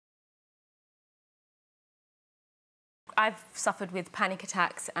I've suffered with panic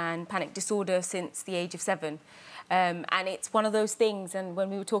attacks and panic disorder since the age of 7. And it's one of those things, and when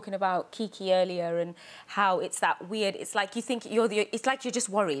we were talking about Kiki earlier and how it's that weird, it's like you think it's like you're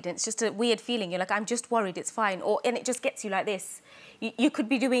just worried, and it's just a weird feeling. You're like, I'm just worried, it's fine. And it just gets you like this. You could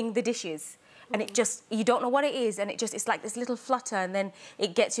be doing the dishes, and it just, you don't know what it is, and it's like this little flutter, and then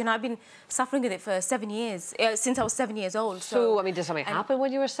it gets you. And I've been suffering with it for 7 years, since I was 7 years old. So I mean, did something happen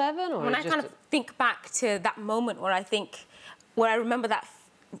when you were 7? Or when I kind of think back to that moment where I remember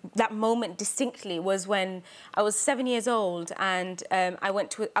that moment distinctly was when I was 7 years old, and I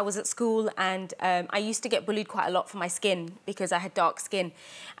was at school, and I used to get bullied quite a lot for my skin because I had dark skin,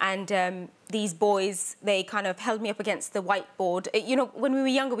 and these boys, they kind of held me up against the whiteboard. You know, when we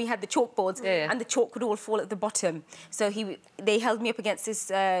were younger, we had the chalkboards, and the chalk would all fall at the bottom. So they held me up against this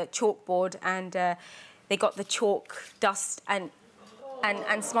chalkboard, and they got the chalk dust and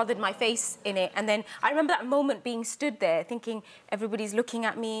smothered my face in it. And then I remember that moment being stood there thinking, everybody's looking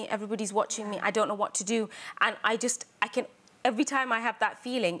at me, everybody's watching me, I don't know what to do. And every time I have that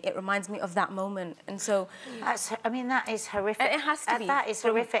feeling, it reminds me of that moment. And so... I mean, that is horrific. It has to be. That is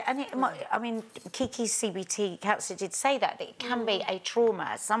horrific. And I mean, Kiki's CBT counsellor did say that it can be a trauma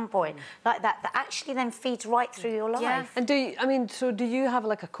at some point, like that actually then feeds right through your life. Yeah. And do you have,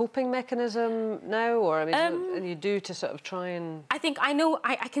 like, a coping mechanism now? Or, I mean, what you do to sort of try and... I think I know,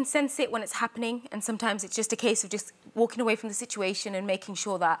 I can sense it when it's happening, and sometimes it's just a case of just walking away from the situation and making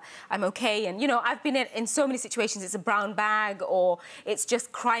sure that I'm okay. And, you know, I've been in so many situations, it's a brown bag, or it's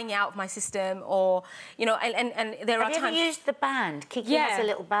just crying out of my system, or, you know, and there are times... Have you ever used the band? Kiki has a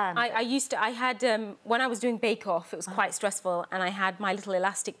little band. I had, when I was doing Bake Off, it was quite stressful, and I had my little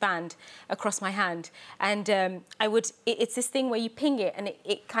elastic band across my hand, and it's this thing where you ping it, and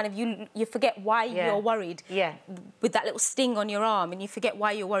it kind of, you forget why you're worried with that little sting on your arm, and you forget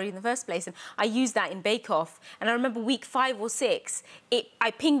why you're worried in the first place. And I used that in Bake Off, and I remember week 5 or 6,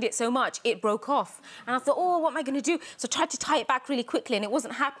 I pinged it so much, it broke off. And I thought, oh, what am I going to do? So I tried to tie it back really quickly, and it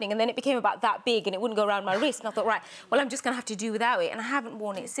wasn't happening, and then it became about that big, and it wouldn't go around my wrist, and I thought, right, well, I'm just going to have to do without it, and I haven't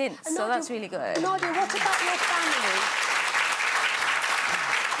worn it since, and so that's really good. Nadiya, what about your family?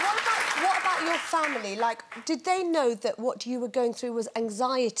 What about your family? Like, did they know that what you were going through was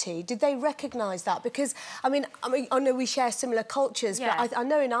anxiety? Did they recognise that? Because, I mean, I know we share similar cultures, but I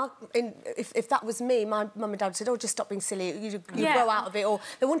know if that was me, my mum and dad said, oh, just stop being silly, you grow out of it, or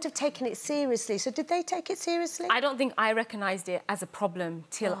they wouldn't have taken it seriously. So did they take it seriously? I don't think I recognised it as a problem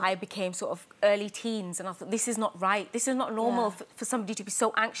till I became sort of early teens, and I thought, this is not right. This is not normal for somebody to be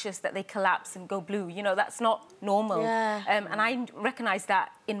so anxious that they collapse and go blue. You know, that's not normal. And I recognised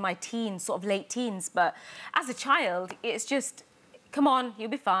that in my teens, sort of late teens, but as a child, it's just, come on, you'll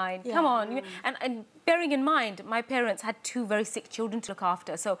be fine, come on. And bearing in mind, my parents had 2 very sick children to look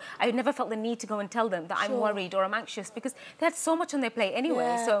after, so I never felt the need to go and tell them that I'm worried or I'm anxious, because they had so much on their plate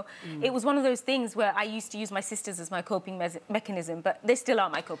anyway. So it was one of those things where I used to use my sisters as my coping mechanism, but they still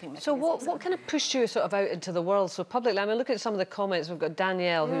are my coping mechanism. So what kind of pushed you sort of out into the world so publicly? I mean, look at some of the comments. We've got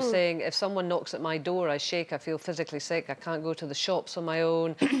Danielle who's saying, if someone knocks at my door, I shake, I feel physically sick, I can't go to the shops on my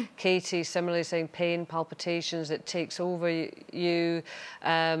own. Katie similarly saying pain, palpitations, it takes over you.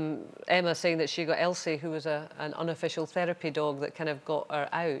 Emma saying that she got Elsie, who was an unofficial therapy dog that kind of got her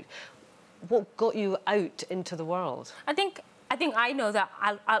out. What got you out into the world? I think I know that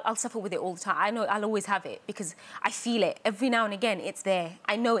I'll suffer with it all the time. I know I'll always have it because I feel it. Every now and again, it's there.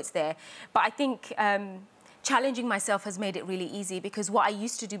 I know it's there. But I think challenging myself has made it really easy, because what I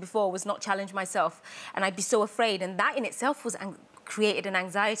used to do before was not challenge myself, and I'd be so afraid. And that in itself was created an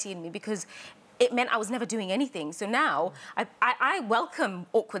anxiety in me, because it meant I was never doing anything. So now I welcome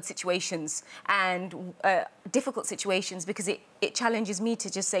awkward situations and difficult situations, because it challenges me to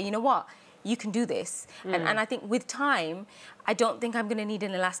just say, you know what, you can do this. And I think with time, I don't think I'm going to need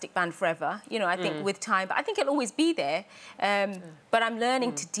an elastic band forever. You know, I think with time, but I think it'll always be there. But I'm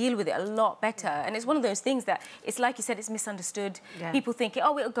learning to deal with it a lot better. And it's one of those things that, it's like you said, it's misunderstood. People think,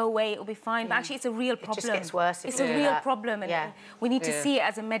 oh, it'll go away, it'll be fine. But actually, it's a real problem. It just gets worse. It's a real problem. And we need to see it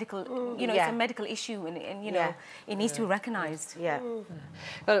as a medical, you know, it's a medical issue. And you know, it needs to be recognised.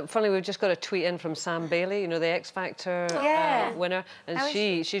 Well, funnily, we've just got a tweet in from Sam Bailey, you know, the X Factor winner. And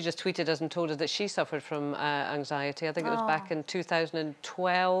she just tweeted us and told us that she suffered from anxiety. I think it was back in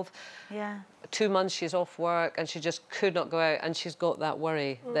 2012. 2 months she's off work and she just could not go out, and she's got that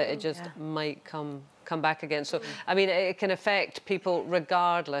worry that it just might come back again. So I mean, it can affect people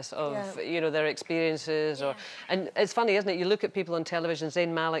regardless of you know, their experiences. And it's funny, isn't it? You look at people on television, Zayn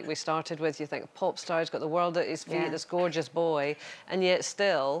Malik we started with, you think pop star, he's got the world at his feet, this gorgeous boy, and yet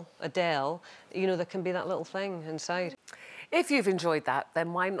still Adele, you know, there can be that little thing inside. If you've enjoyed that,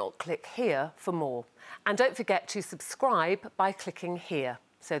 then why not click here for more? And don't forget to subscribe by clicking here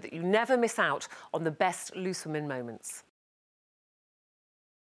so that you never miss out on the best Loose Women moments.